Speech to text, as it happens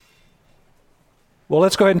Well,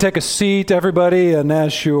 let's go ahead and take a seat, everybody. And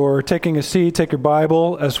as you're taking a seat, take your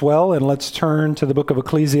Bible as well, and let's turn to the book of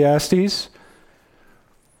Ecclesiastes.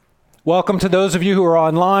 Welcome to those of you who are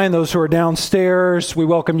online, those who are downstairs. We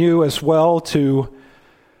welcome you as well to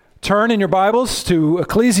turn in your Bibles to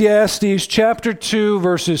Ecclesiastes chapter 2,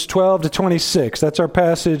 verses 12 to 26. That's our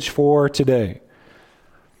passage for today.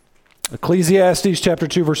 Ecclesiastes chapter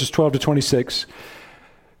 2, verses 12 to 26.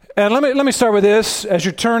 And let me start with this. As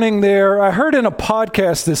you're turning there, I heard in a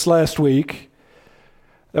podcast this last week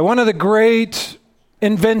that one of the great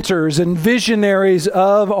inventors and visionaries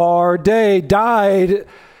of our day died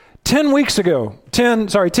 10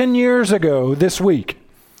 years ago this week.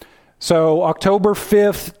 So October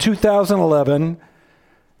 5th, 2011,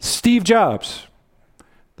 Steve Jobs,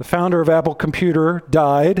 the founder of Apple Computer,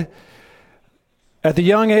 died at the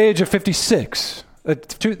young age of 56.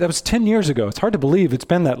 That was 10 years ago. It's hard to believe it's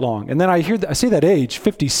been that long. And then I see that age,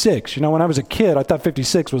 56. You know, when I was a kid, I thought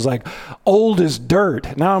 56 was like old as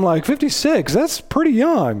dirt. Now I'm like, 56, that's pretty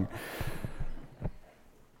young.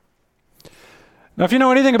 Now, if you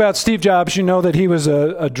know anything about Steve Jobs, you know that he was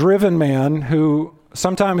a driven man who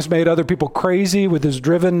sometimes made other people crazy with his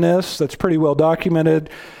drivenness. That's pretty well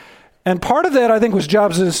documented. And part of that, I think, was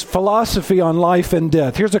Jobs' philosophy on life and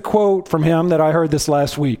death. Here's a quote from him that I heard this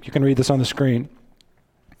last week. You can read this on the screen.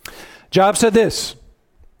 Jobs said this: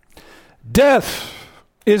 "Death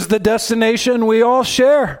is the destination we all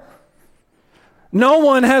share. No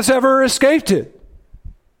one has ever escaped it.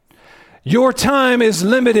 Your time is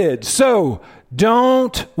limited, so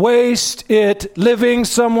don't waste it living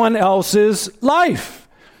someone else's life."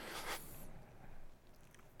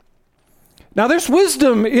 Now, there's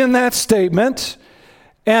wisdom in that statement,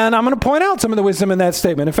 and I'm going to point out some of the wisdom in that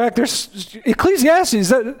statement. In fact, there's Ecclesiastes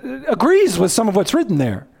that agrees with some of what's written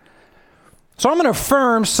there. So I'm going to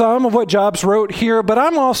affirm some of what Jobs wrote here, but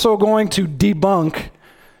I'm also going to debunk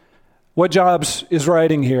what Jobs is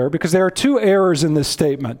writing here, because there are two errors in this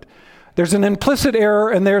statement. There's an implicit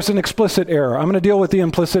error and there's an explicit error. I'm going to deal with the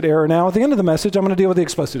implicit error now. At the end of the message, I'm going to deal with the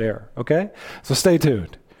explicit error, okay? So stay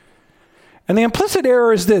tuned. And the implicit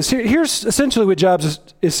error is this. Here's essentially what Jobs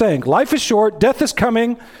is saying. Life is short, death is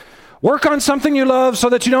coming. Work on something you love so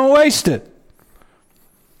that you don't waste it.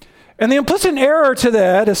 And the implicit error to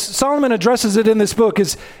that, as Solomon addresses it in this book,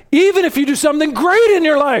 is even if you do something great in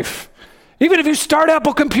your life, even if you start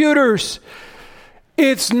Apple Computers,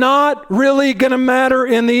 it's not really going to matter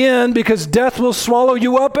in the end, because death will swallow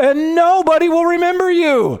you up and nobody will remember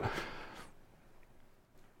you.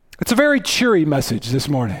 It's a very cheery message this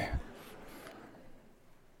morning.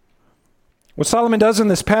 What Solomon does in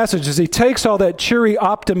this passage is he takes all that cheery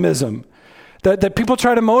optimism that people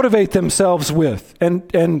try to motivate themselves with, and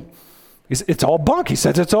it's all bunk. He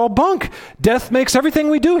says it's all bunk. Death makes everything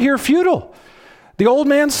we do here futile. The old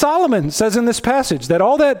man Solomon says in this passage that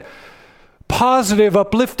all that positive,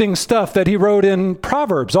 uplifting stuff that he wrote in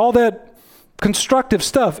Proverbs, all that constructive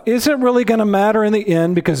stuff, isn't really going to matter in the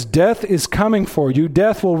end, because death is coming for you.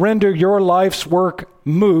 Death will render your life's work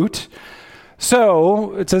moot.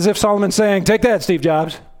 So it's as if Solomon's saying, take that, Steve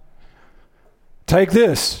Jobs. Take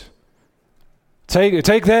this.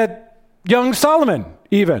 Take that young Solomon,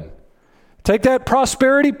 even. Take that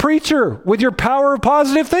prosperity preacher with your power of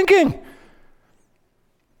positive thinking.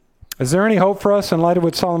 Is there any hope for us in light of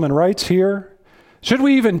what Solomon writes here? Should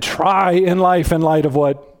we even try in life in light of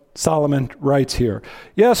what Solomon writes here?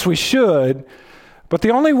 Yes, we should. But the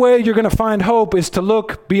only way you're going to find hope is to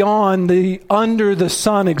look beyond the under the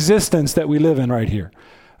sun existence that we live in right here.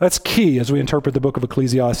 That's key as we interpret the book of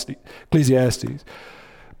Ecclesiastes.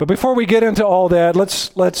 But before we get into all that,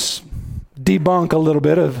 let's debunk a little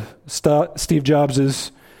bit of Steve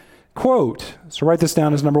Jobs' quote. So write this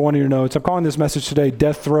down as number one in your notes. I'm calling this message today,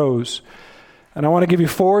 Death Throes. And I want to give you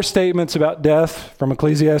 4 statements about death from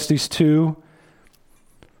Ecclesiastes 2.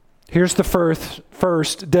 Here's the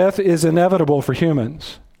first. Death is inevitable for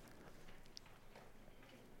humans.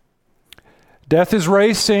 Death is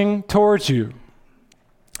racing towards you.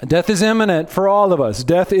 Death is imminent for all of us.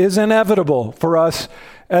 Death is inevitable for us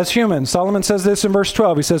as humans. Solomon says this in verse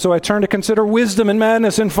 12. He says, "So I turn to consider wisdom and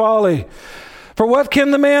madness and folly. For what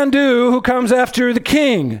can the man do who comes after the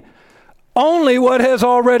king? Only what has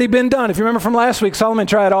already been done." If you remember from last week, Solomon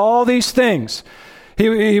tried all these things.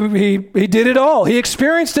 He did it all. He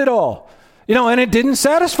experienced it all. And it didn't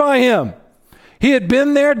satisfy him. He had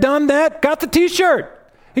been there, done that, got the t-shirt.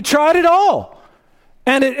 He tried it all.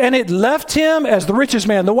 And it left him as the richest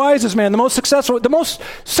man, the wisest man, the most successful, the most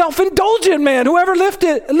self-indulgent man who ever lived.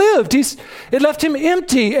 It left him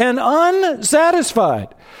empty and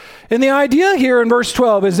unsatisfied. And the idea here in verse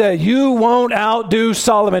 12 is that you won't outdo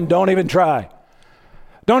Solomon. Don't even try.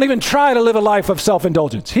 Don't even try to live a life of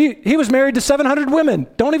self-indulgence. He was married to 700 women.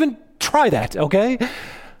 Don't even try that, okay?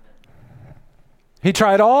 He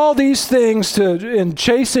tried all these things in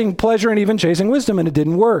chasing pleasure and even chasing wisdom, and it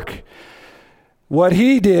didn't work. What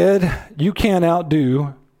he did, you can't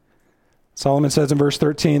outdo. Solomon says in verse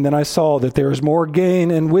 13, then I saw that there is more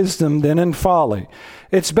gain in wisdom than in folly.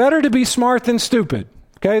 It's better to be smart than stupid.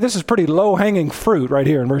 Okay, this is pretty low-hanging fruit right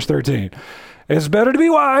here in verse 13. It's better to be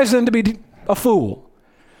wise than to be a fool.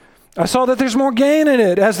 I saw that there's more gain in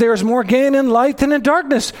it, as there is more gain in light than in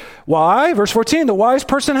darkness. Why? Verse 14, the wise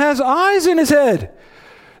person has eyes in his head.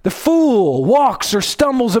 The fool walks or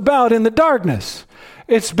stumbles about in the darkness.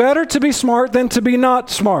 It's better to be smart than to be not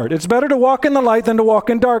smart. It's better to walk in the light than to walk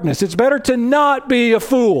in darkness. It's better to not be a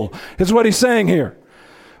fool, is what he's saying here,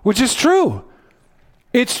 which is true.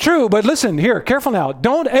 It's true, but listen here, careful now.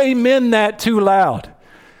 Don't amen that too loud.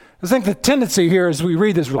 I think the tendency here as we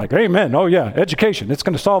read this, we're like, amen, oh yeah, education, it's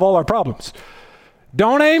going to solve all our problems.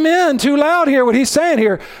 Don't amen too loud here, what he's saying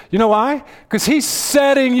here. You know why? Because he's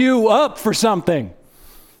setting you up for something.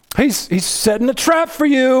 He's setting a trap for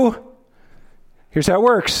you. Here's how it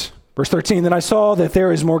works. Verse 13, then I saw that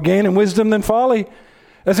there is more gain in wisdom than folly,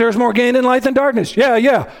 as there is more gain in light than darkness.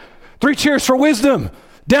 Yeah. 3 cheers for wisdom.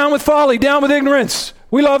 Down with folly, down with ignorance.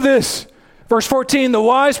 We love this. Verse 14, the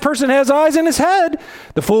wise person has eyes in his head.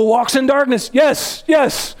 The fool walks in darkness. Yes.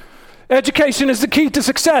 Education is the key to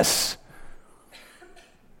success.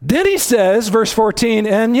 Then he says, verse 14,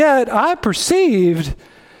 and yet I perceived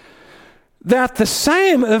that the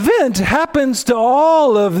same event happens to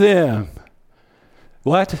all of them.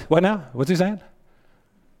 What? What now? What's he saying?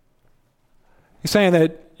 He's saying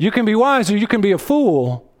that you can be wise or you can be a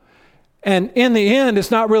fool. And in the end,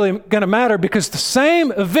 it's not really going to matter because the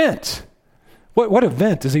same event, what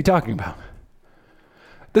event is he talking about?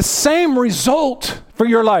 The same result for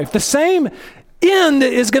your life, the same end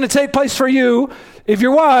is going to take place for you if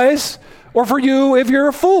you're wise or for you if you're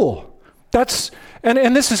a fool.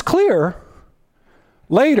 And this is clear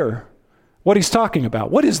later what he's talking about.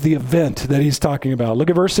 What is the event that he's talking about? Look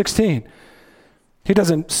at verse 16. He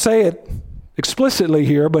doesn't say it explicitly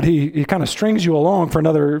here, but he kind of strings you along for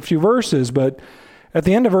another few verses. But at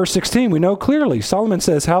the end of verse 16, we know clearly, Solomon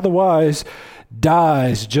says, how the wise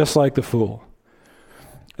dies just like the fool.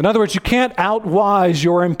 In other words, you can't outwise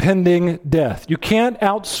your impending death. You can't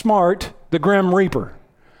outsmart the grim reaper.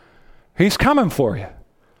 He's coming for you.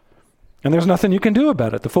 And there's nothing you can do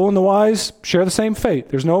about it. The fool and the wise share the same fate.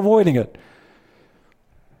 There's no avoiding it.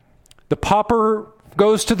 The pauper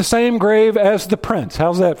goes to the same grave as the prince.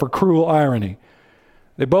 How's that for cruel irony?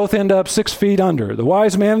 They both end up 6 feet under. The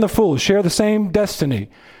wise man and the fool share the same destiny.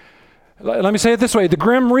 Let me say it this way. The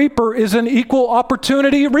grim reaper is an equal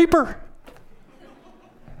opportunity reaper.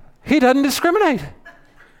 He doesn't discriminate.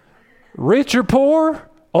 Rich or poor,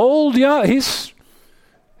 old, young, he's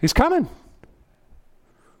coming.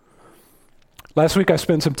 Last week I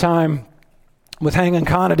spent some time with Hang and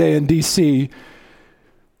Conaday in D.C.,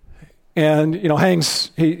 and,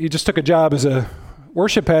 Hang's, he just took a job as a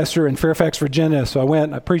worship pastor in Fairfax, Virginia. So I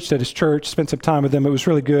went, I preached at his church, spent some time with him. It was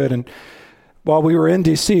really good. And while we were in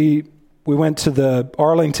D.C., we went to the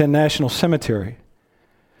Arlington National Cemetery,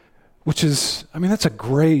 which is, that's a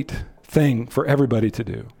great thing for everybody to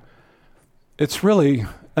do. It's really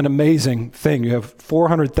an amazing thing. You have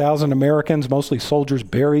 400,000 Americans, mostly soldiers,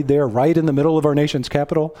 buried there right in the middle of our nation's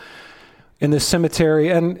capital, in this cemetery.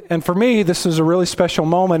 And for me, this is a really special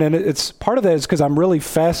moment, and it's part of that is because I'm really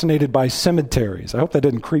fascinated by cemeteries. I hope that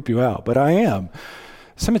didn't creep you out, but I am.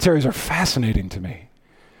 Cemeteries are fascinating to me.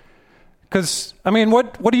 Because,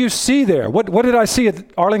 what do you see there? What did I see at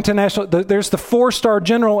Arlington National? There's the 4-star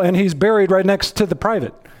general, and he's buried right next to the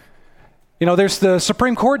private. There's the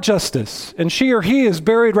Supreme Court justice, and she or he is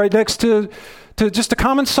buried right next to just a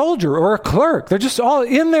common soldier or a clerk. They're just all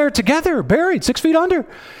in there together, buried 6 feet under.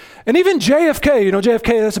 And even JFK,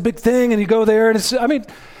 JFK, that's a big thing, and you go there, and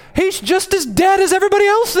he's just as dead as everybody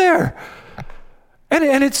else there.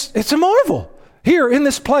 And it's a marvel here in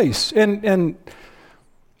this place. And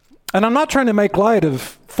I'm not trying to make light of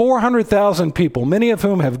 400,000 people, many of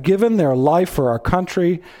whom have given their life for our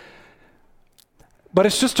country. But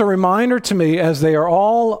it's just a reminder to me as they are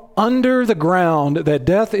all under the ground that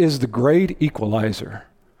death is the great equalizer.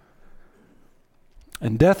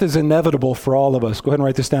 And death is inevitable for all of us. Go ahead and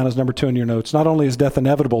write this down as number 2 in your notes. Not only is death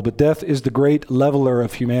inevitable, but death is the great leveler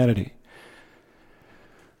of humanity.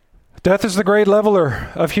 Death is the great leveler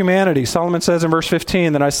of humanity. Solomon says in verse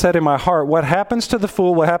 15, that I said in my heart, what happens to the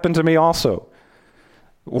fool will happen to me also.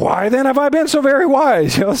 Why then have I been so very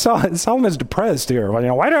wise? Solomon's depressed here.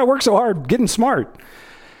 Why do I work so hard getting smart?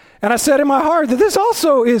 And I said in my heart that this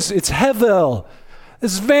also it's hevel.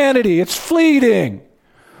 It's vanity. It's fleeting.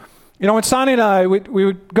 You know, when Sonny and I, we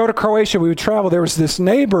would go to Croatia, we would travel, there was this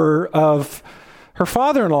neighbor of her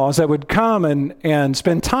father-in-law's that would come and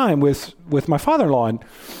spend time with my father-in-law. And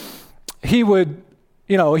he would,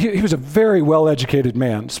 you know, he was a very well-educated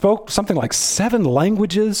man, spoke something like 7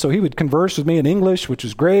 languages, so he would converse with me in English, which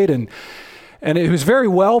was great, and he was very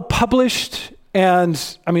well-published,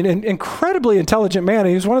 and, I mean, an incredibly intelligent man.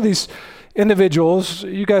 He was one of these individuals,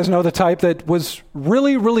 you guys know the type, that was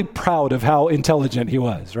really, really proud of how intelligent he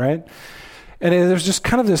was, right? And there's just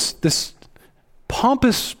kind of this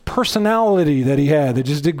pompous personality that he had that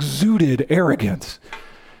just exuded arrogance.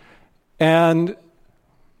 And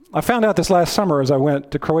I found out this last summer as I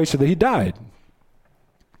went to Croatia that he died.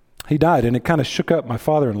 He died, and it kind of shook up my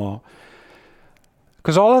father-in-law.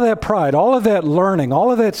 Because all of that pride, all of that learning, all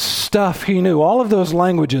of that stuff he knew, all of those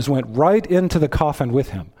languages went right into the coffin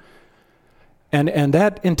with him. And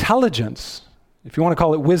that intelligence, if you want to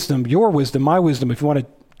call it wisdom, your wisdom, my wisdom, if you want to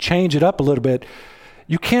change it up a little bit,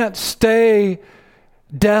 you can't stay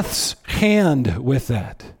death's hand with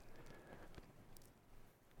that.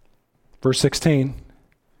 Verse 16,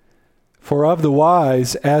 for of the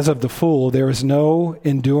wise as of the fool, there is no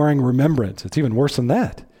enduring remembrance. It's even worse than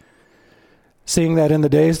that. Seeing that in the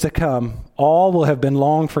days to come, all will have been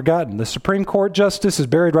long forgotten. The Supreme Court justice is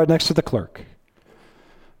buried right next to the clerk.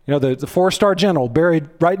 You know, the 4-star general buried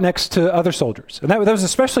right next to other soldiers. And that was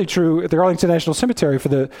especially true at the Arlington National Cemetery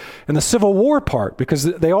in the Civil War part, because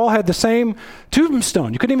they all had the same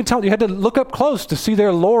tombstone. You couldn't even tell. You had to look up close to see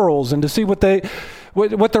their laurels and to see what their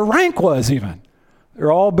rank was even.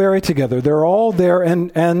 They're all buried together. They're all there,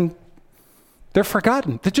 and they're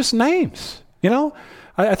forgotten. They're just names, you know?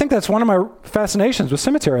 I think that's one of my fascinations with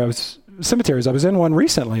cemeteries. I was in one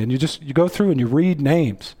recently, and you go through and you read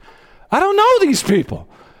names. I don't know these people.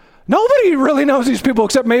 Nobody really knows these people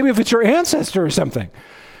except maybe if it's your ancestor or something.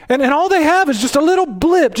 And all they have is just a little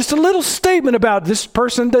blip, just a little statement about this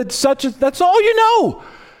person that's all you know.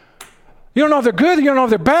 You don't know if they're good, you don't know if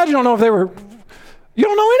they're bad, you don't know you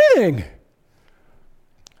don't know anything.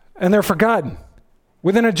 And they're forgotten.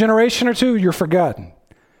 Within a generation or two, you're forgotten.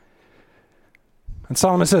 And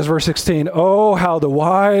Solomon says, verse 16, oh, how the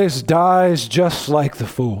wise dies just like the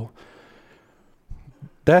fool.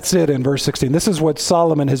 That's it in verse 16. This is what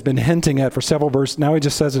Solomon has been hinting at for several verses. Now he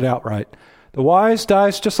just says it outright. The wise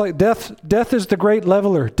dies just like death. Death is the great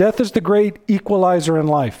leveler. Death is the great equalizer in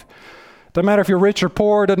life. Doesn't matter if you're rich or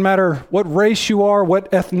poor. Doesn't matter what race you are,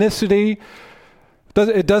 what ethnicity.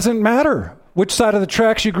 It doesn't matter which side of the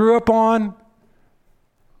tracks you grew up on.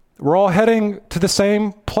 We're all heading to the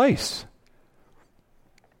same place.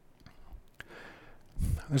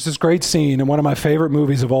 There's this great scene in one of my favorite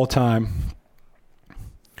movies of all time.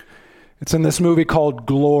 It's in this movie called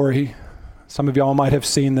Glory. Some of y'all might have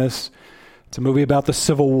seen this. It's a movie about the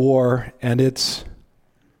Civil War, and it's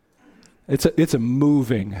a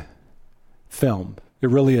moving film. It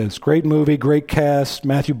really is. Great movie, great cast,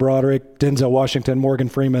 Matthew Broderick, Denzel Washington, Morgan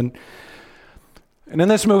Freeman. And in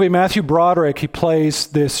this movie, Matthew Broderick, he plays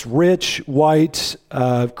this rich white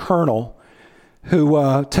colonel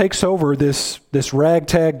who takes over this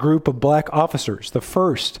ragtag group of black officers, the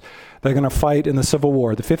first they're going to fight in the Civil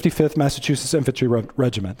War, the 55th Massachusetts Infantry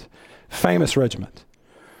Regiment, famous regiment.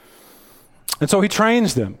 And so he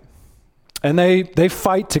trains them, and they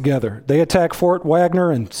fight together. They attack Fort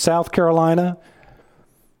Wagner in South Carolina,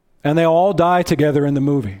 and they all die together in the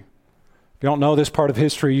movie. If you don't know this part of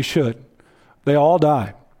history, you should. They all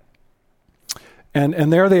die.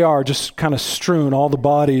 And there they are, just kind of strewn, all the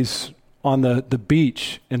bodies on the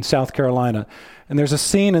beach in South Carolina. And there's a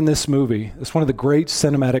scene in this movie. It's one of the great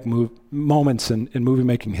cinematic moments in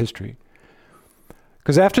movie-making history.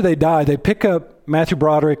 Because after they die, they pick up Matthew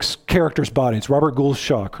Broderick's character's body. It's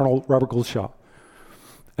Colonel Robert Gouldshaw.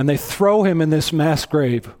 And they throw him in this mass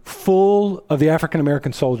grave full of the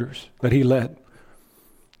African-American soldiers that he led.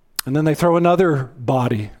 And then they throw another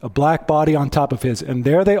body, a black body on top of his. And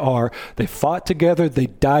there they are. They fought together. They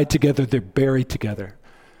died together. They're buried together.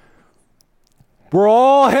 We're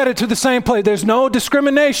all headed to the same place. There's no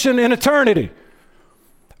discrimination in eternity.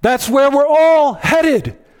 That's where we're all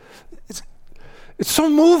headed. It's so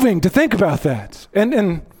moving to think about that.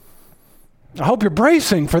 And I hope you're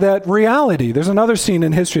bracing for that reality. There's another scene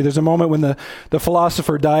in history. There's a moment when the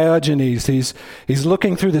philosopher Diogenes, he's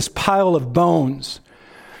looking through this pile of bones.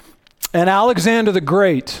 And Alexander the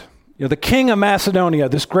Great, the king of Macedonia,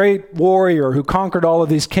 this great warrior who conquered all of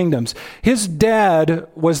these kingdoms, his dad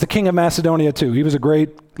was the king of Macedonia too. He was a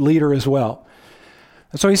great leader as well.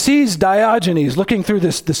 And so he sees Diogenes looking through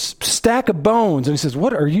this stack of bones, and he says,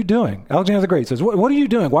 what are you doing? Alexander the Great says, what are you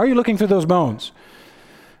doing? Why are you looking through those bones?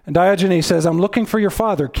 And Diogenes says, I'm looking for your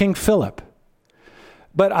father, King Philip,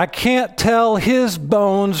 but I can't tell his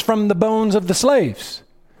bones from the bones of the slaves.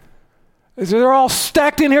 They're all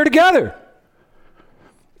stacked in here together.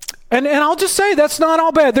 And I'll just say, that's not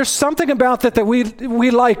all bad. There's something about that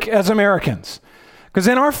we like as Americans. Because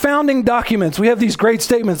in our founding documents, we have these great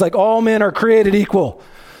statements like all men are created equal.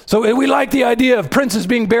 So we like the idea of princes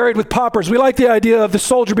being buried with paupers. We like the idea of the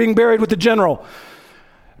soldier being buried with the general.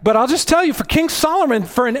 But I'll just tell you, for King Solomon,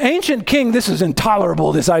 for an ancient king, this is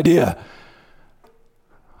intolerable, this idea.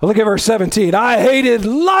 Look at verse 17. I hated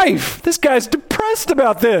life. This guy's depressed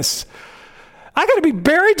about this. I got to be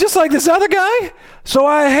buried just like this other guy? So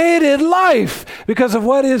I hated life because of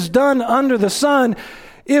what is done under the sun.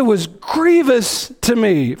 It was grievous to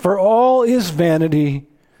me, for all is vanity.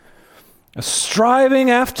 Striving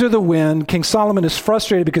after the wind, King Solomon is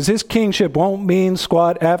frustrated because his kingship won't mean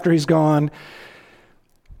squat after he's gone.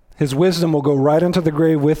 His wisdom will go right into the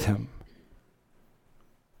grave with him.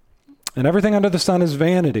 And everything under the sun is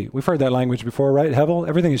vanity. We've heard that language before, right, Hevel?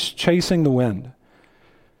 Everything is chasing the wind.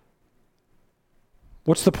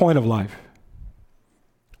 What's the point of life?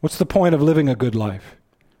 What's the point of living a good life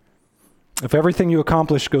if everything you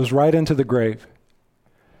accomplish goes right into the grave?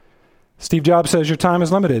 Steve Jobs says your time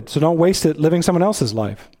is limited, so don't waste it living someone else's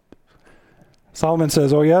life. Solomon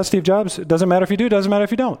says, oh yeah, Steve Jobs, it doesn't matter if you do, it doesn't matter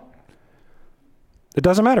if you don't. It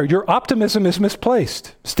doesn't matter. Your optimism is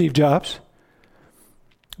misplaced, Steve Jobs,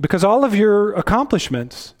 because all of your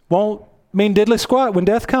accomplishments won't mean diddly squat when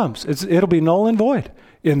death comes. It'll be null and void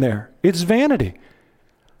in there. It's vanity.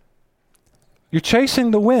 You're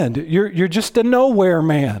chasing the wind. You're just a nowhere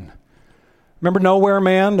man. Remember Nowhere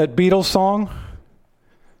Man, that Beatles song?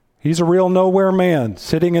 He's a real nowhere man,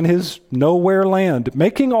 sitting in his nowhere land,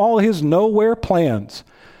 making all his nowhere plans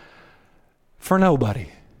for nobody.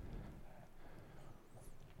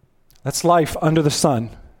 That's life under the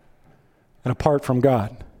sun and apart from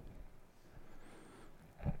God.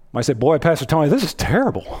 You might say, boy, Pastor Tony, this is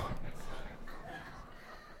terrible.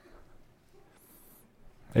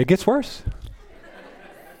 It gets worse.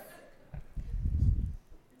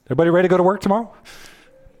 Everybody ready to go to work tomorrow?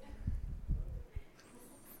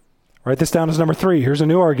 Write this down as number 3. Here's a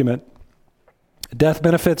new argument. Death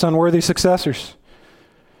benefits unworthy successors.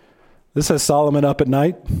 This has Solomon up at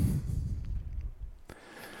night.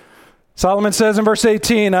 Solomon says in verse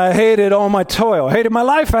 18, I hated all my toil. I hated my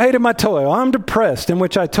life. I hated my toil. I'm depressed in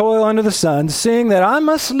which I toil under the sun, seeing that I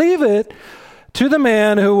must leave it to the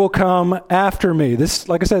man who will come after me. This,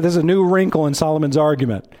 like I said, this is a new wrinkle in Solomon's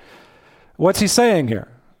argument. What's he saying here?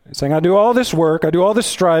 He's saying, I do all this work, I do all this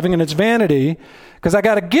striving, and it's vanity, because I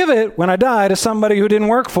got to give it when I die to somebody who didn't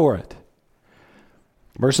work for it.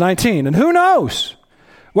 Verse 19, and who knows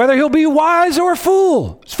whether he'll be wise or a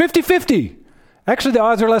fool? It's 50-50. Actually, the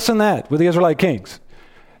odds are less than that with the Israelite kings.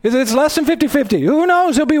 It's less than 50-50. Who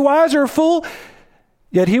knows? He'll be wise or a fool,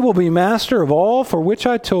 yet he will be master of all for which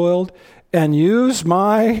I toiled and used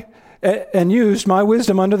my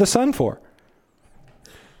wisdom under the sun for.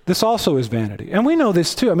 This also is vanity. And we know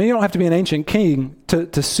this too. I mean, you don't have to be an ancient king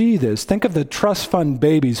to see this. Think of the trust fund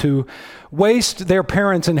babies who waste their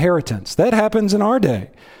parents' inheritance. That happens in our day.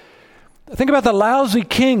 Think about the lousy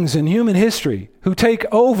kings in human history who take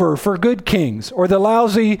over for good kings, or the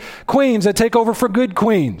lousy queens that take over for good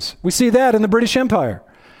queens. We see that in the British Empire.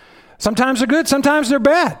 Sometimes they're good, sometimes they're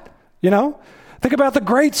bad, you know? Think about the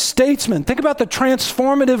great statesmen. Think about the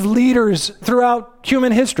transformative leaders throughout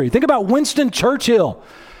human history. Think about Winston Churchill,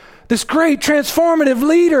 this great transformative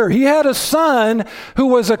leader. He had a son who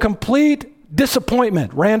was a complete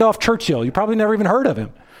disappointment, Randolph Churchill. You probably never even heard of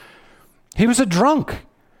him. He was a drunk.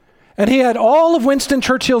 And he had all of Winston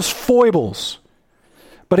Churchill's foibles,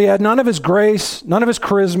 but he had none of his grace, none of his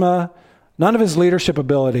charisma, none of his leadership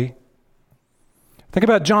ability. Think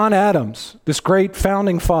about John Adams, this great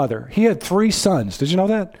founding father. He had 3 sons. Did you know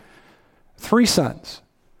that? 3 sons.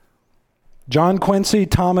 John Quincy,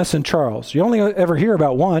 Thomas, and Charles. You only ever hear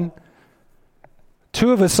about one.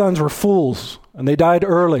 2 of his sons were fools, and they died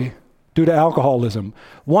early due to alcoholism.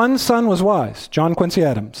 1 son was wise, John Quincy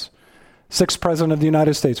Adams, 6th president of the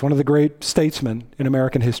United States, one of the great statesmen in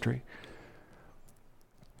American history.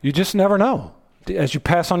 You just never know as you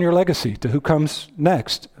pass on your legacy to who comes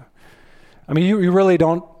next. I mean, you really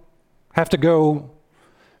don't have to go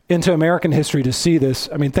into American history to see this.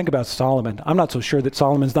 I mean, think about Solomon. I'm not so sure that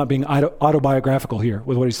Solomon's not being autobiographical here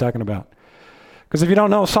with what he's talking about. Because if you don't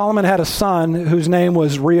know, Solomon had a son whose name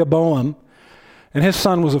was Rehoboam, and his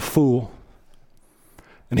son was a fool.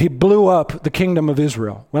 And he blew up the kingdom of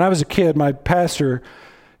Israel. When I was a kid, my pastor,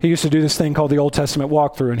 he used to do this thing called the Old Testament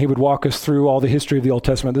walkthrough, and he would walk us through all the history of the Old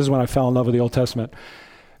Testament. This is when I fell in love with the Old Testament.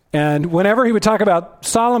 And whenever he would talk about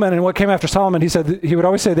Solomon and what came after Solomon, he would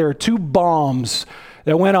always say there are two bombs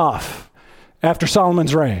that went off after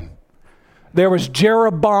Solomon's reign. There was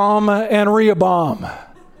Jeroboam and Rehoboam.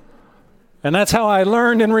 And that's how I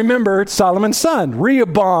learned and remembered Solomon's son,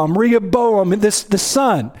 Rehoboam, the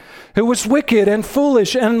son, who was wicked and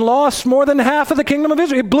foolish and lost more than half of the kingdom of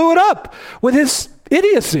Israel. He blew it up with his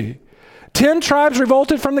idiocy. 10 tribes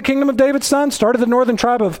revolted from the kingdom of David's son, started the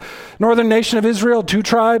northern nation of Israel. 2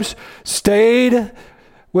 tribes stayed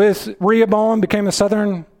with Rehoboam, became the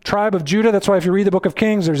southern tribe of Judah. That's why if you read the book of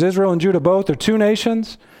Kings, there's Israel and Judah both. They're 2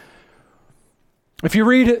 nations. If you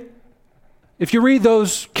read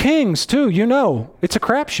those kings too, you know it's a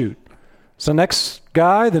crapshoot. Is the next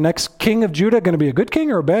guy, the next king of Judah, going to be a good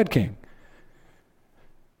king or a bad king?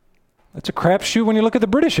 That's a crapshoot when you look at the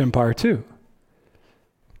British Empire too.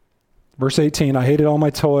 Verse 18, I hated all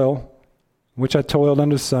my toil, which I toiled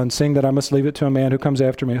under the sun, seeing that I must leave it to a man who comes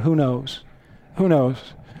after me. Who knows? Who knows?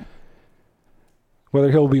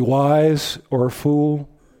 Whether he'll be wise or a fool.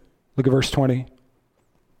 Look at verse 20.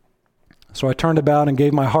 So I turned about and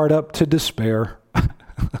gave my heart up to despair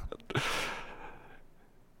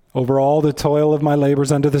over all the toil of my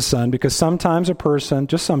labors under the sun, because sometimes a person,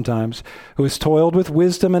 just sometimes, who has toiled with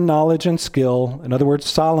wisdom and knowledge and skill, in other words,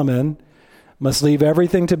 Solomon, must leave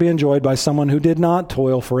everything to be enjoyed by someone who did not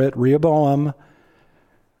toil for it, Rehoboam.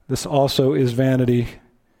 This also is vanity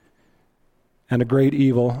and a great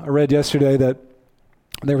evil. I read yesterday that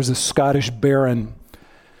there was a Scottish baron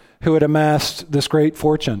who had amassed this great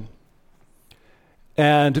fortune.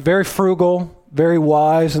 And very frugal, very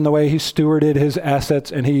wise in the way he stewarded his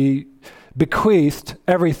assets, and he bequeathed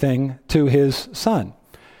everything to his son.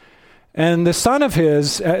 And the son of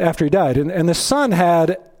his, after he died, and the son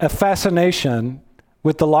had a fascination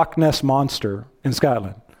with the Loch Ness Monster in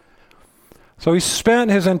Scotland. So he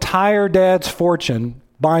spent his entire dad's fortune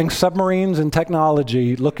buying submarines and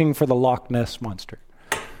technology looking for the Loch Ness Monster.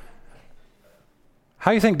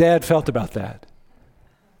 How do you think Dad felt about that?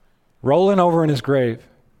 Rolling over in his grave.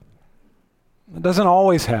 It doesn't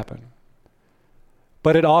always happen,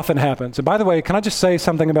 but it often happens. And by the way, can I just say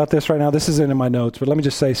something about this right now? This isn't in my notes, but let me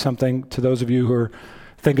just say something to those of you who are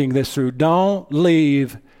thinking this through. Don't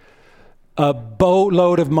leave a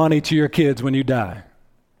boatload of money to your kids when you die.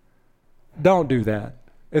 Don't do that.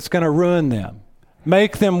 It's going to ruin them.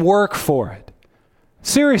 Make them work for it.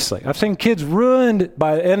 Seriously, I've seen kids ruined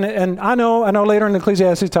by it. And I know later in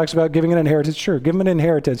Ecclesiastes it talks about giving an inheritance. Sure, give them an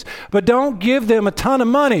inheritance. But don't give them a ton of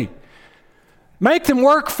money. Make them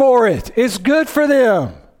work for it. It's good for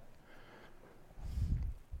them.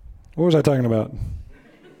 What was I talking about?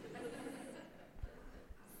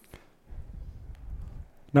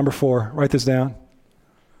 Number 4, write this down.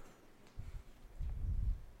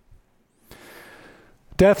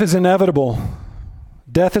 Death is inevitable.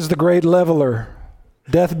 Death is the great leveler.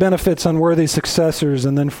 Death benefits unworthy successors.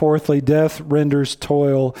 And then fourthly, death renders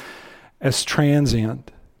toil as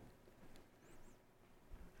transient.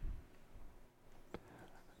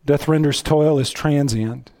 Death renders toil as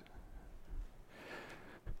transient.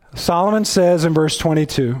 Solomon says in verse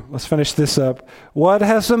 22, let's finish this up. What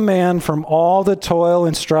has a man from all the toil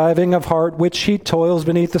and striving of heart which he toils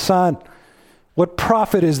beneath the sun? What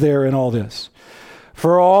profit is there in all this?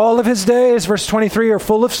 For all of his days, verse 23, are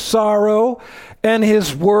full of sorrow, and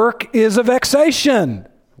his work is a vexation.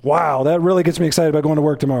 Wow, that really gets me excited about going to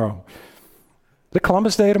work tomorrow. Is it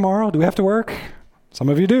Columbus Day tomorrow? Do we have to work? Some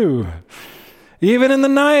of you do. Even in the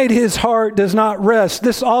night, his heart does not rest.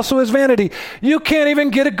 This also is vanity. You can't even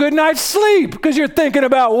get a good night's sleep because you're thinking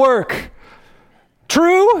about work.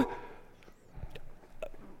 True?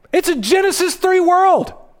 It's a Genesis 3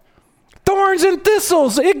 world. Thorns and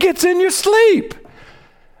thistles, it gets in your sleep.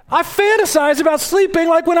 I fantasize about sleeping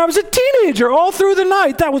like when I was a teenager all through the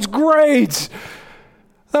night. That was great.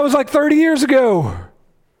 That was like 30 years ago.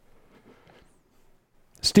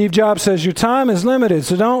 Steve Jobs says, your time is limited,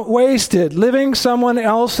 so don't waste it living someone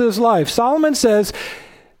else's life. Solomon says,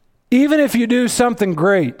 even if you do something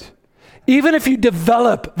great, even if you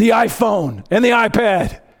develop the iPhone and the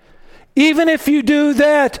iPad, even if you do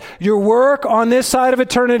that, your work on this side of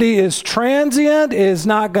eternity is transient, is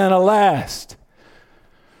not going to last.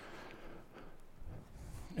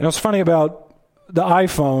 You know, it's funny about the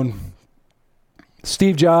iPhone.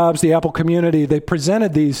 Steve Jobs, the Apple community, they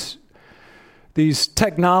presented these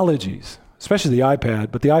technologies, especially the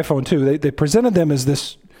iPad, but the iPhone too, they presented them as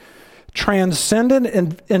this transcendent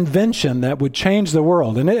invention that would change the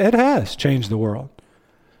world. And it has changed the world.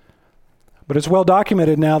 But it's well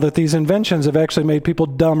documented now that these inventions have actually made people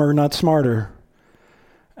dumber, not smarter.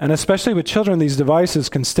 And especially with children, these devices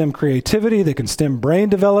can stem creativity, they can stem brain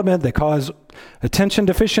development, they cause attention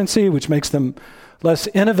deficiency, which makes them less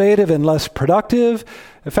innovative and less productive.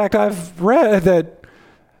 In fact, I've read that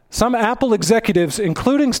some Apple executives,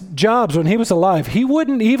 including Jobs when he was alive, he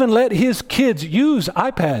wouldn't even let his kids use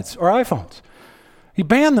iPads or iPhones. He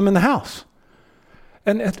banned them in the house.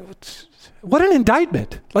 And what an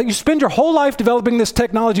indictment. Like, you spend your whole life developing this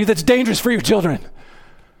technology that's dangerous for your children.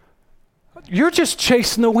 You're just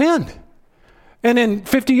chasing the wind. And in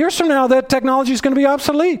 50 years from now, that technology is going to be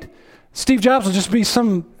obsolete. Steve Jobs will just be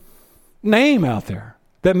some name out there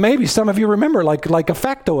that maybe some of you remember, like a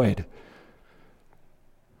factoid.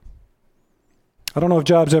 I don't know if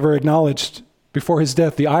Jobs ever acknowledged before his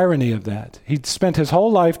death the irony of that. He'd spent his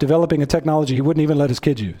whole life developing a technology he wouldn't even let his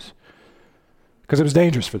kids use because it was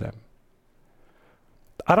dangerous for them.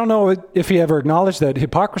 I don't know if he ever acknowledged that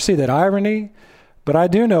hypocrisy, that irony, but I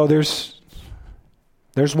do know there's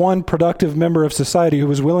one productive member of society who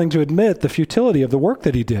was willing to admit the futility of the work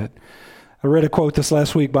that he did. I read a quote this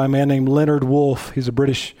last week by a man named Leonard Woolf. He's a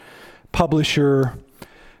British publisher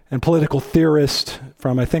and political theorist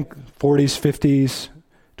from, I think, 40s, 50s,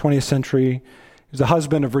 20th century. He was the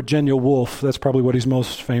husband of Virginia Woolf. That's probably what he's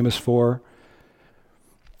most famous for.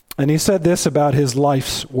 And he said this about his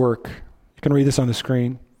life's work. You can read this on the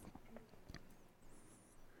screen.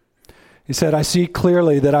 He said, "I see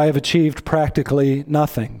clearly that I have achieved practically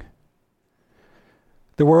nothing.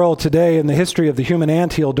 The world today and the history of the human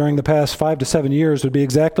anthill during the past 5 to 7 years would be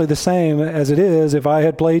exactly the same as it is if I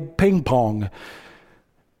had played ping pong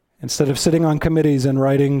instead of sitting on committees and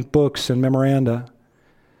writing books and memoranda.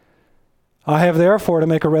 I have therefore to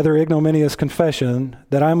make a rather ignominious confession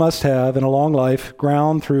that I must have, in a long life,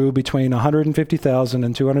 ground through between 150,000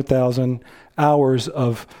 and 200,000 hours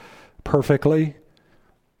of perfectly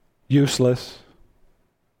useless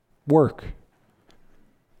work."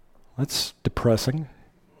 That's depressing.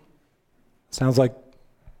 Sounds like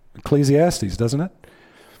Ecclesiastes, doesn't it?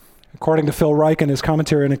 According to Phil Reich in his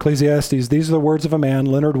commentary on Ecclesiastes, these are the words of a man,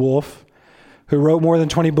 Leonard Woolf, who wrote more than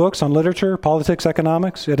 20 books on literature, politics,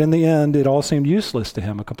 economics, yet in the end, it all seemed useless to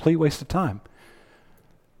him, a complete waste of time.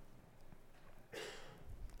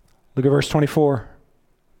 Look at verse 24.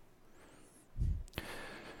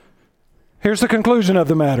 Here's the conclusion of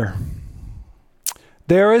the matter.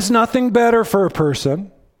 There is nothing better for a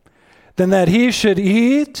person than that he should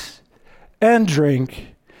eat and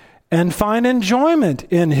drink and find enjoyment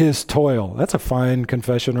in his toil. That's a fine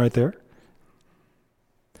confession right there.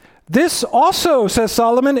 This also, says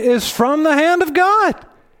Solomon, is from the hand of God.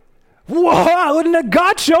 Wow, and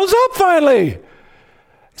God shows up finally.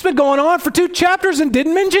 It's been going on for 2 chapters and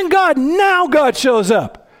didn't mention God. Now God shows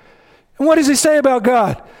up. And what does he say about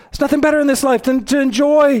God? There's nothing better in this life than to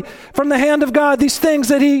enjoy from the hand of God these things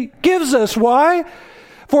that he gives us. Why?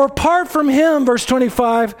 For apart from him, verse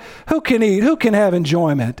 25, who can eat? Who can have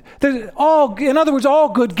enjoyment? In other words, all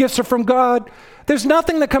good gifts are from God. There's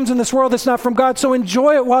nothing that comes in this world that's not from God, so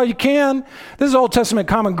enjoy it while you can. This is Old Testament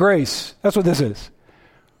common grace. That's what this is.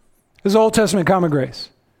 This is Old Testament common grace.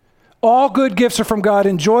 All good gifts are from God.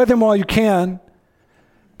 Enjoy them while you can.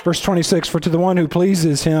 Verse 26, for to the one who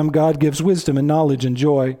pleases him, God gives wisdom and knowledge and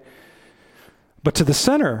joy. But to the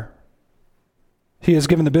sinner, he has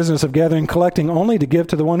given the business of gathering and collecting only to give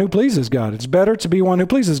to the one who pleases God. It's better to be one who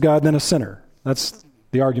pleases God than a sinner. That's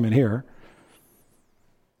the argument here.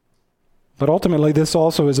 But ultimately, this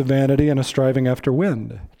also is a vanity and a striving after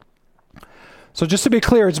wind. So just to be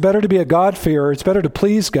clear, it's better to be a God-fearer. It's better to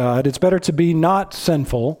please God. It's better to be not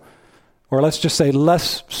sinful, or let's just say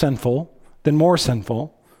less sinful than more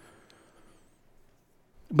sinful.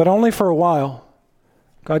 But only for a while.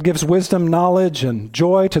 God gives wisdom, knowledge, and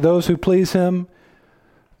joy to those who please him.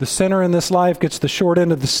 The sinner in this life gets the short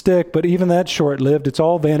end of the stick, but even that's short-lived. It's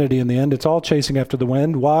all vanity in the end. It's all chasing after the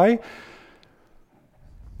wind. Why?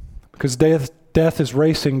 Because death is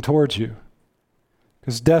racing towards you.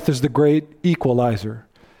 Because death is the great equalizer.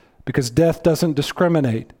 Because death doesn't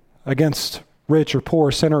discriminate against rich or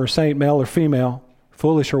poor, sinner or saint, male or female,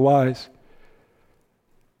 foolish or wise.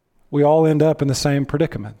 We all end up in the same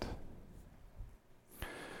predicament.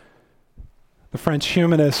 The French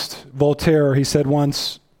humanist Voltaire, he said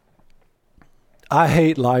once, I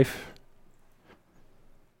hate life.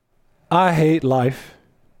 I hate life.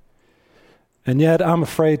 And yet I'm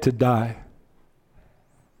afraid to die.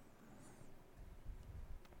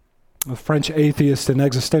 A French atheist and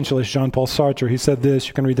existentialist, Jean-Paul Sartre, he said this,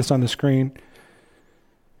 you can read this on the screen.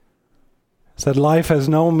 He said, life has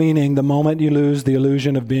no meaning the moment you lose the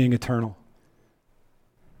illusion of being eternal.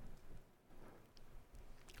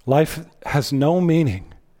 Life has no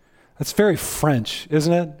meaning. That's very French,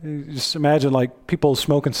 isn't it? You just imagine like people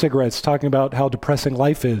smoking cigarettes talking about how depressing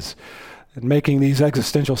life is and making these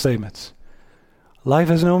existential statements. Life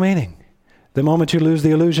has no meaning the moment you lose the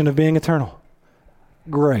illusion of being eternal.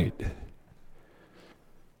 Great.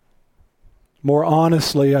 More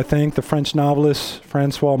honestly, I think, the French novelist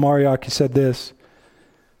Francois Mauriac, he said this.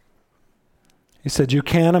 He said, you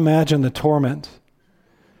can't imagine the torment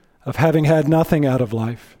of having had nothing out of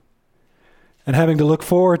life and having to look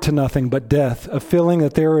forward to nothing but death, of feeling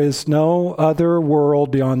that there is no other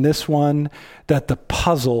world beyond this one, that the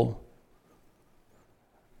puzzle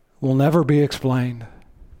will never be explained.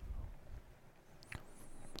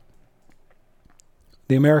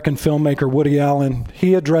 The American filmmaker Woody Allen,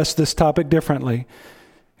 he addressed this topic differently.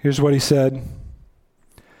 Here's what he said.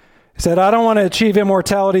 He said, I don't want to achieve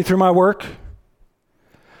immortality through my work.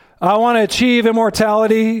 I want to achieve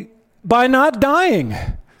immortality by not dying.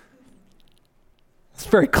 It's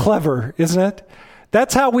very clever, isn't it?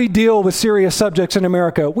 That's how we deal with serious subjects in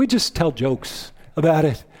America. We just tell jokes about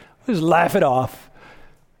it. We just laugh it off.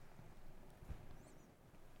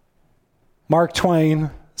 Mark Twain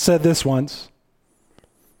said this once.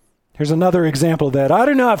 Here's another example of that. I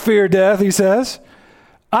do not fear death, he says.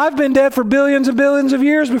 I've been dead for billions and billions of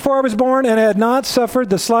years before I was born and had not suffered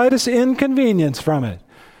the slightest inconvenience from it.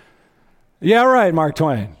 Yeah, right, Mark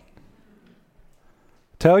Twain.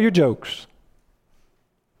 Tell your jokes.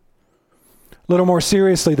 A little more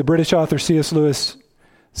seriously, the British author C.S. Lewis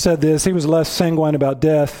said this. He was less sanguine about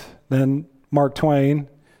death than Mark Twain.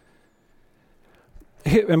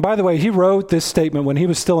 And by the way, he wrote this statement when he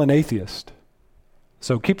was still an atheist.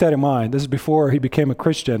 So keep that in mind. This is before he became a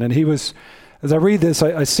Christian. And he was, as I read this,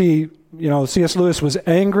 I see, C.S. Lewis was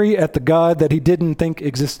angry at the God that he didn't think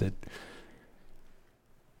existed.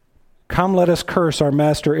 Come, let us curse our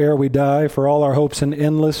master ere we die, for all our hopes in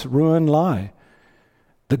endless ruin lie.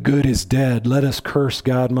 The good is dead, let us curse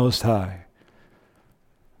God Most High.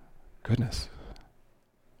 Goodness.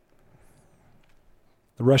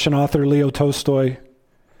 The Russian author Leo Tolstoy,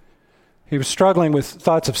 he was struggling with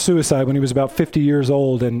thoughts of suicide when he was about 50 years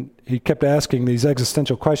old, and he kept asking these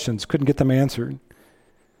existential questions, couldn't get them answered.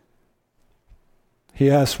 He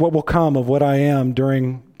asked, what will come of what I am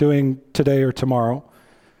doing today or tomorrow?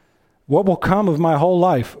 What will come of my whole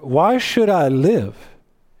life? Why should I live?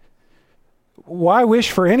 Why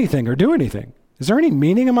wish for anything or do anything? Is there any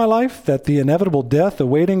meaning in my life that the inevitable death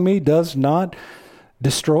awaiting me does not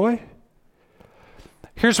destroy?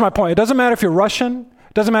 Here's my point. It doesn't matter if you're Russian.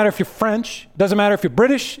 It doesn't matter if you're French. It doesn't matter if you're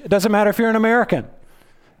British. It doesn't matter if you're an American.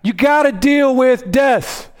 You got to deal with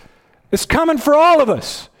death. It's coming for all of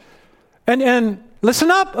us. And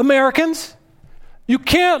listen up, Americans. You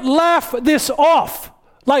can't laugh this off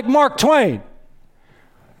like Mark Twain.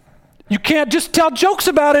 You can't just tell jokes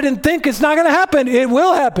about it and think it's not going to happen. It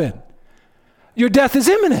will happen. Your death is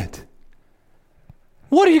imminent.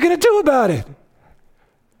 What are you going to do about it?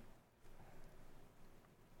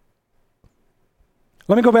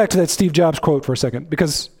 Let me go back to that Steve Jobs quote for a second,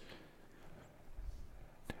 because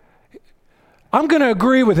I'm going to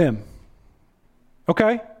agree with him,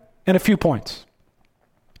 okay, in a few points.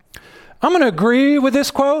 I'm going to agree with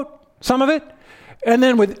this quote, some of it, and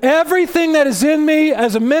then with everything that is in me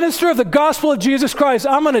as a minister of the gospel of Jesus Christ,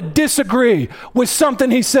 I'm going to disagree with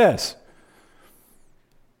something he says.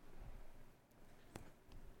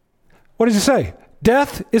 What does he say?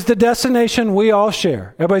 Death is the destination we all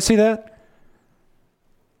share. Everybody see that?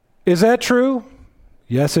 Is that true?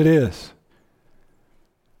 Yes, it is.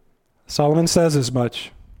 Solomon says as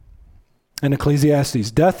much in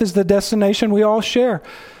Ecclesiastes. Death is the destination we all share.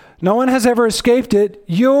 No one has ever escaped it.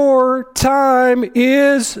 Your time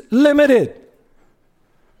is limited.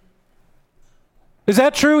 Is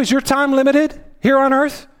that true? Is your time limited here on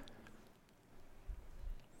earth?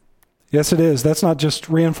 Yes, it is. That's not just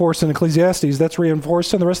reinforced in Ecclesiastes. That's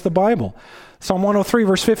reinforced in the rest of the Bible. Psalm 103,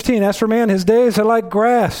 verse 15. As for man, his days are like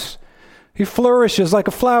grass. He flourishes like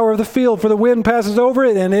a flower of the field, for the wind passes over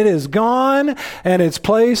it, and it is gone, and its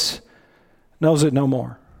place knows it no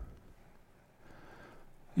more.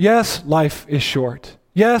 Yes, life is short.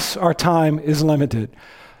 Yes, our time is limited.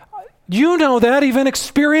 You know that even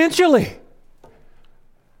experientially.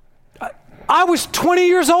 I was 20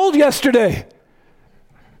 years old yesterday.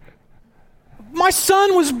 My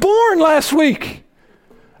son was born last week.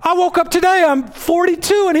 I woke up today, I'm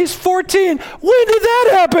 42 and he's 14. When did that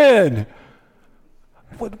happen?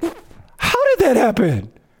 How did that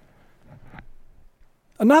happen?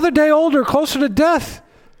 Another day older, closer to death.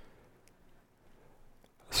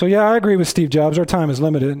 So yeah, I agree with Steve Jobs. Our time is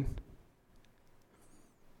limited.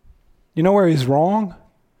 You know where he's wrong?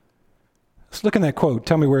 Let's look in that quote.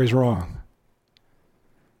 Tell me where he's wrong.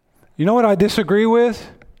 You know what I disagree with?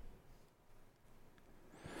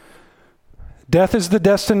 Death is the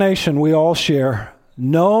destination we all share.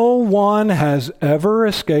 No one has ever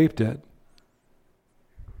escaped it.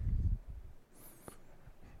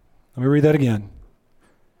 Let me read that again.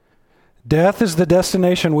 Death is the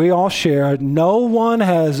destination we all share. No one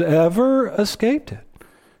has ever escaped it.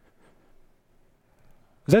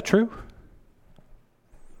 Is that true?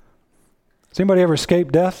 Has anybody ever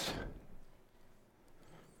escaped death?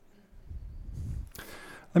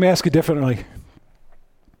 Let me ask it differently.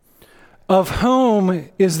 Of whom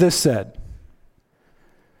is this said?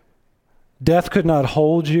 Death could not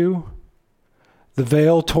hold you. The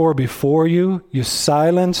veil tore before you. You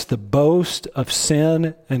silenced the boast of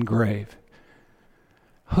sin and grave.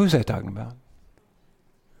 Who's that talking about?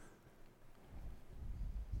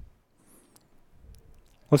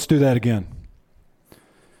 Let's do that again.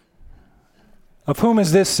 Of whom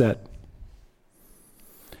is this said?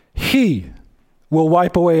 He will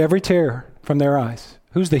wipe away every tear from their eyes.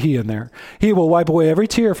 Who's the he in there? He will wipe away every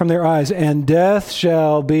tear from their eyes, and death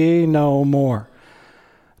shall be no more.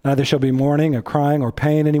 Neither shall be mourning or crying or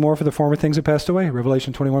pain anymore, for the former things have passed away.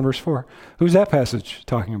 Revelation 21, verse 4. Who's that passage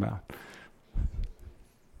talking about?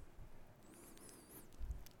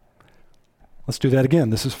 Let's do that again.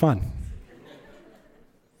 This is fun.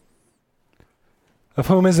 Of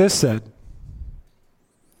whom is this said?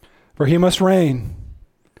 For he must reign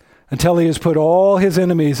until he has put all his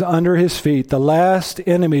enemies under his feet. The last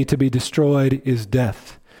enemy to be destroyed is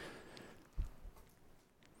death.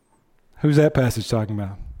 Who's that passage talking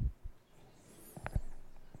about?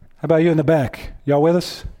 How about you in the back? Y'all with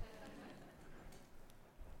us?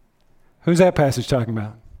 Who's that passage talking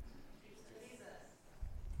about?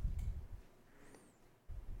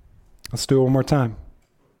 Let's do it one more time.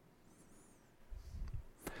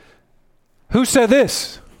 Who said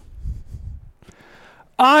this?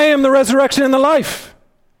 I am the resurrection and the life.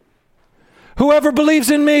 Whoever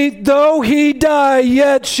believes in me, though he die,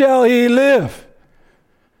 yet shall he live.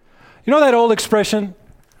 You know that old expression?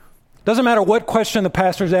 Doesn't matter what question the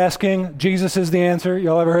pastor's asking, Jesus is the answer.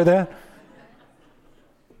 Y'all ever heard that?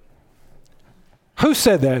 Who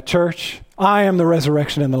said that, church? I am the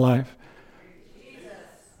resurrection and the life. Jesus.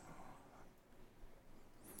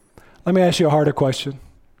 Let me ask you a harder question.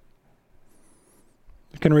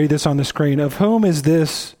 You can read this on the screen. Of whom is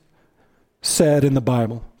this said in the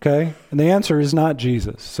Bible? Okay? And the answer is not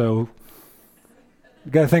Jesus. So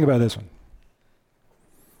you got to think about this one.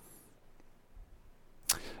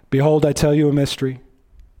 Behold, I tell you a mystery.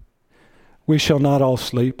 We shall not all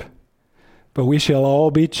sleep, but we shall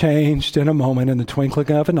all be changed in a moment, in the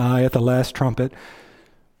twinkling of an eye, at the last trumpet.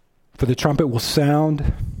 For the trumpet will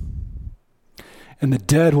sound, and the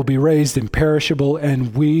dead will be raised imperishable,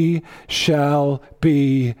 and we shall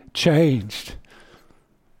be changed.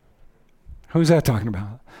 Who's that talking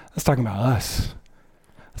about? That's talking about us.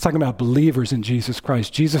 That's talking about believers in Jesus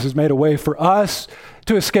Christ. Jesus has made a way for us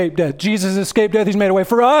to escape death. Jesus escaped death. He's made a way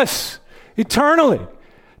for us eternally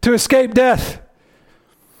to escape death.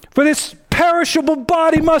 For this perishable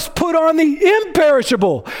body must put on the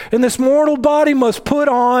imperishable, and this mortal body must put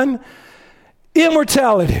on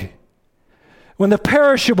immortality. When the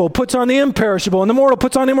perishable puts on the imperishable and the mortal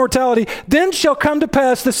puts on immortality, then shall come to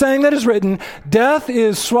pass the saying that is written, death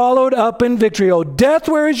is swallowed up in victory. O death,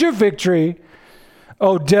 where is your victory?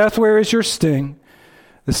 O death, where is your sting?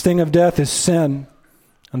 The sting of death is sin,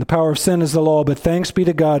 and the power of sin is the law. But thanks be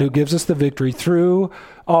to God who gives us the victory through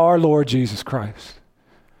our Lord Jesus Christ.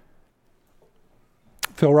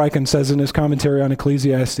 Phil Ryken says in his commentary on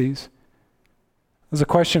Ecclesiastes, there's a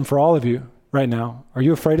question for all of you right now. Are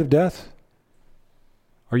you afraid of death?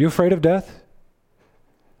 Are you afraid of death?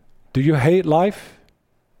 Do you hate life?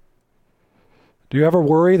 Do you ever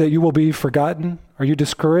worry that you will be forgotten? Are you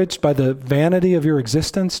discouraged by the vanity of your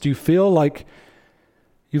existence? Do you feel like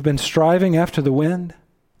you've been striving after the wind?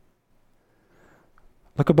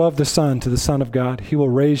 Look above the sun to the Son of God. He will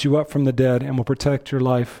raise you up from the dead and will protect your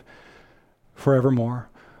life forevermore.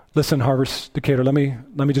 Listen, Harvest Decatur, let me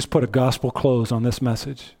just put a gospel close on this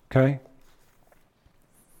message, okay?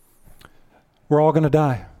 We're all going to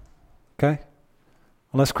die, okay?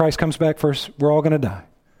 Unless Christ comes back first, we're all going to die.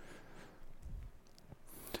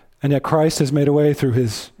 And yet Christ has made a way through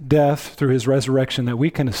his death, through his resurrection, that we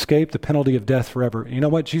can escape the penalty of death forever. You know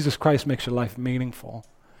what? Jesus Christ makes your life meaningful.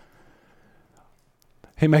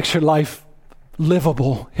 He makes your life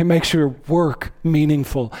livable. He makes your work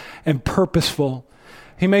meaningful and purposeful.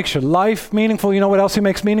 He makes your life meaningful. You know what else he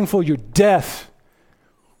makes meaningful? Your death.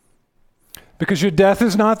 Because your death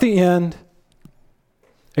is not the end.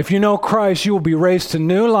 If you know Christ, you will be raised to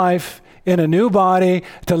new life in a new body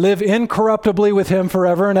to live incorruptibly with him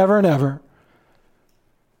forever and ever and ever.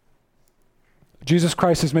 Jesus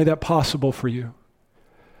Christ has made that possible for you.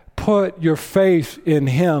 Put your faith in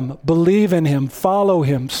him, believe in him, follow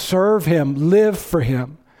him, serve him, live for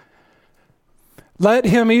him. Let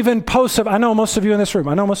him even post up. I know most of you in this room,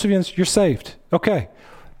 you're saved. Okay.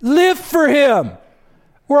 Live for him.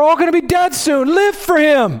 We're all going to be dead soon. Live for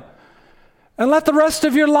him. And let the rest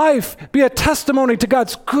of your life be a testimony to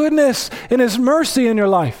God's goodness and his mercy in your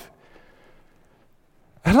life.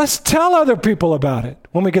 And let's tell other people about it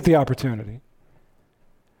when we get the opportunity.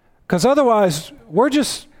 Because otherwise, we're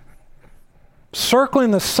just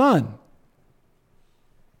circling the sun.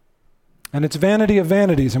 And it's vanity of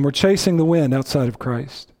vanities, and we're chasing the wind outside of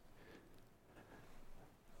Christ.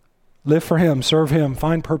 Live for him, serve him,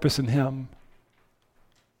 find purpose in him.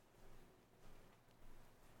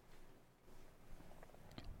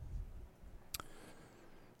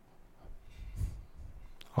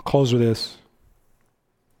 I'll close with this.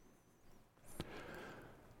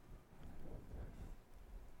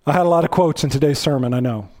 I had a lot of quotes in today's sermon, I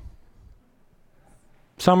know.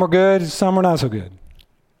 Some were good, some were not so good.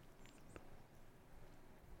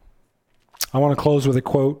 I want to close with a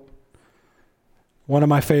quote, one of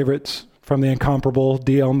my favorites from the incomparable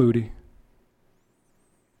D.L. Moody.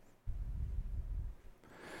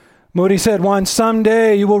 Moody said once,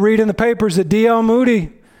 "Someday you will read in the papers that D.L.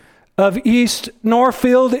 Moody of East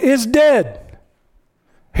Northfield is dead.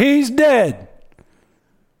 He's dead."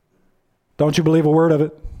 Don't you believe a word of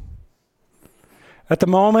it? At the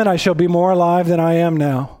moment, I shall be more alive than I am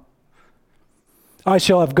now. I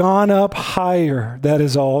shall have gone up higher, that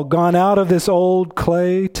is all, gone out of this old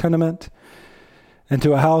clay tenement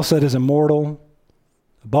into a house that is immortal,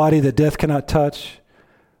 a body that death cannot touch,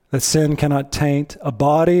 that sin cannot taint, a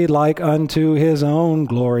body like unto his own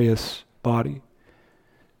glorious body.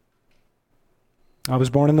 I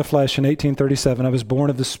was born in the flesh in 1837. I was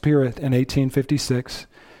born of the Spirit in 1856.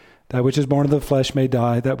 That which is born of the flesh may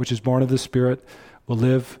die. That which is born of the Spirit will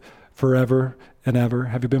live forever and ever.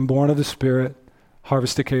 Have you been born of the Spirit,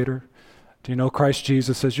 Harvesticator? Do you know Christ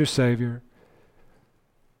Jesus as your Savior?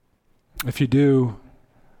 If you do,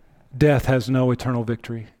 death has no eternal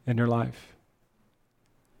victory in your life.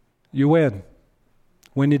 You win.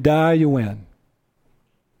 When you die, you win.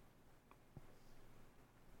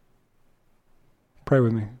 Pray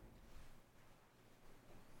with me.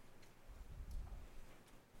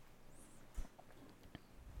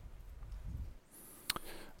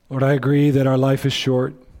 Lord, I agree that our life is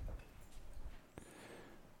short.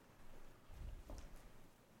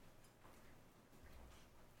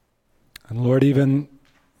 And Lord, even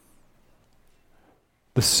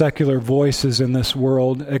the secular voices in this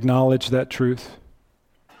world acknowledge that truth.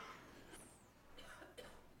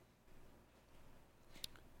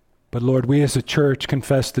 But Lord, we as a church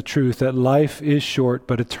confess the truth that life is short,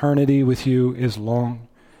 but eternity with you is long.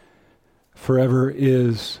 Forever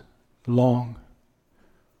is long.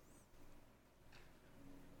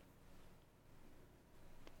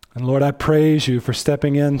 And Lord, I praise you for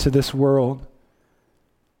stepping into this world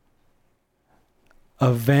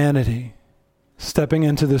of vanity, stepping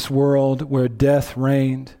into this world where death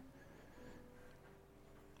reigned.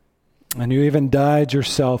 And you even died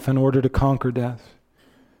yourself in order to conquer death.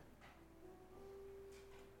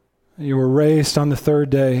 You were raised on the third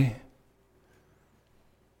day.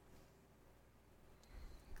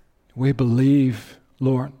 We believe,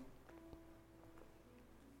 Lord.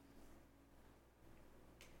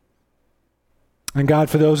 And God,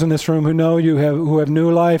 for those in this room who know you, who have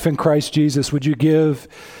new life in Christ Jesus, would you give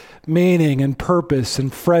meaning and purpose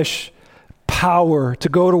and fresh power to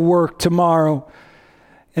go to work tomorrow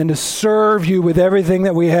and to serve you with everything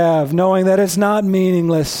that we have, knowing that it's not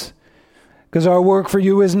meaningless because our work for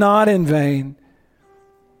you is not in vain.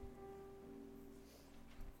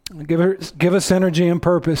 Give us energy and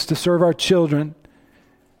purpose to serve our children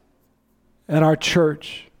and our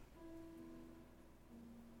church.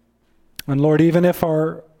 And Lord, even if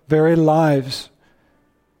our very lives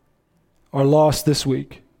are lost this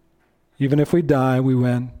week, even if we die, we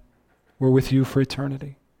win. We're with you for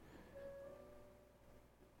eternity.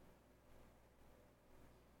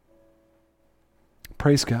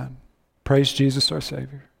 Praise God. Praise Jesus, our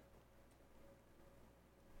Savior.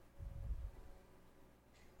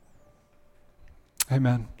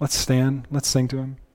 Amen. Let's stand. Let's sing to him.